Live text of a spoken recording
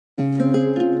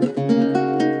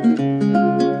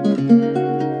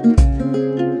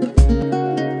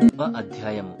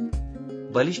అధ్యాయము.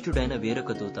 బలిష్ఠుడైన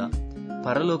వేరొక దూత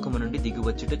పరలోకము నుండి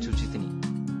దిగివచ్చుట చూచితిని.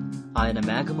 ఆయన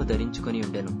మేఘము ధరించుకొని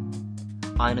ఉండెను.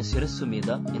 ఆయన శిరస్సు మీద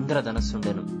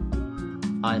ఇంద్రధనస్సుండెను.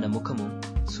 ఆయన ముఖము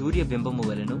సూర్యబింబము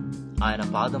వలెను, ఆయన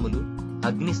పాదములు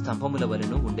అగ్ని స్తంభముల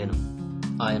వలెను ఉండెను.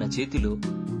 ఆయన చేతిలో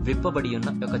విప్పబడియున్న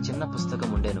ఒక చిన్న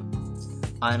పుస్తకముండెను.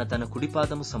 ఆయన తన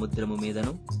కుడిపాదము సముద్రము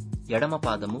మీదను ఎడమ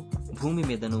పాదము భూమి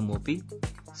మీదను మోపి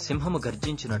సింహము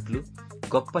గర్జించినట్లు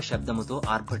గొప్ప శబ్దముతో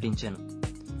ఆర్భటించెను.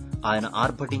 ఆయన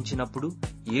ఆర్భటించినప్పుడు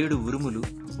 7 ఉరుములు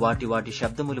వాటి వాటి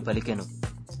శబ్దములు పలికెను.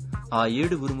 ఆ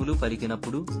 7 ఉరుములు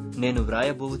పలికినప్పుడు నేను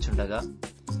వ్రాయబోవుచుండగా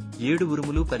 7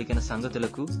 ఉరుములు పలికిన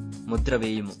సంగతులకు ముద్ర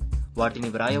వేయుము, వాటిని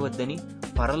వ్రాయవద్దని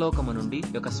పరలోకము నుండి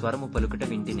ఒక స్వరము పలుకుట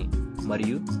వింటిని.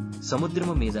 మరియు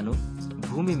సముద్రము మీదను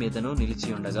భూమి మీదను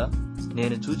నిలిచియుండగా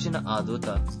నేను చూచిన ఆ దూత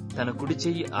తన కుడి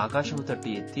చెయ్యి ఆకాశము తట్టు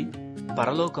ఎత్తి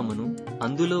పరలోకమును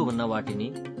అందులో ఉన్న వాటిని,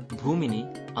 భూమిని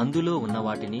అందులో ఉన్న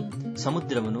వాటిని,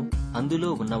 సముద్రమును అందులో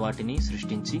ఉన్న వాటిని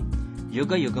సృష్టించి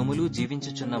యుగ యుగములు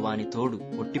జీవించుచున్న వాని తోడు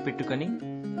ఒట్టిపెట్టుకొని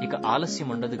ఇక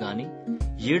ఆలస్యముండదు గాని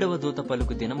 7వ దూత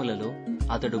పలుకు దినములలో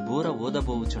అతడు బూర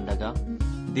ఊదబోవుచుండగా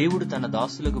దేవుడు తన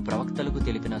దాసులకు ప్రవక్తలకు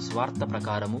తెలిపిన స్వార్థ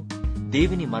ప్రకారము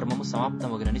దేవుని మర్మము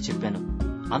సమాప్తమగునని చెప్పాను.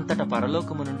 అంతట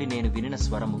పరలోకము నుండి నేను వినిన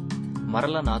స్వరము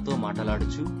మరల నాతో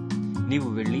మాటలాడుచు, నీవు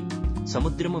వెళ్లి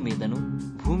సముద్రము మీదను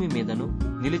భూమి మీదను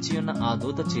నిలిచియున్న ఆ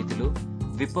దూత చేతిలో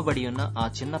విప్పబడియున్న ఆ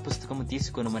చిన్న పుస్తకము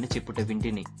తీసుకొనుమని చెప్పుట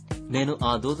వింటిని. నేను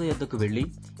ఆ దూత యొద్దకు వెళ్లి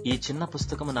ఈ చిన్న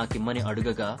పుస్తకము నాకిమ్మని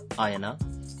అడుగగా ఆయన,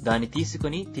 దాని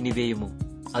తీసుకొని తినివేయుము,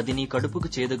 అది నీ కడుపుకు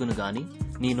చేదగును గాని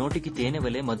నీ నోటికి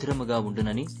తేనెవలే మధురముగా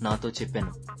ఉండునని నాతో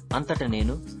చెప్పాను. అంతట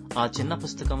నేను ఆ చిన్న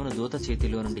పుస్తకమును దూత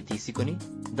చేతిలో నుండి తీసుకొని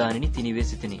దానిని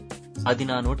తినివేసి తిని, అది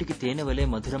నా నోటికి తేనెవలే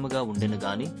మధురముగా ఉండెను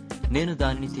గాని నేను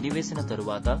దానిని తినివేసిన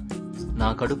తరువాత నా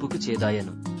కడుపుకు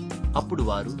చేదాయను. అప్పుడు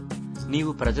వారు,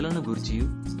 నీవు ప్రజలను గూర్చియు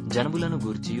జనములను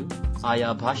గూర్చియు ఆయా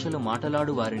భాషలు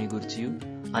మాటలాడు వారిని గూర్చియు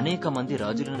అనేక మంది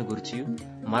రాజులను గూర్చియు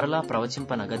మరలా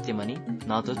ప్రవచింపనగత్యమని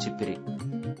నాతో చెప్పిరి.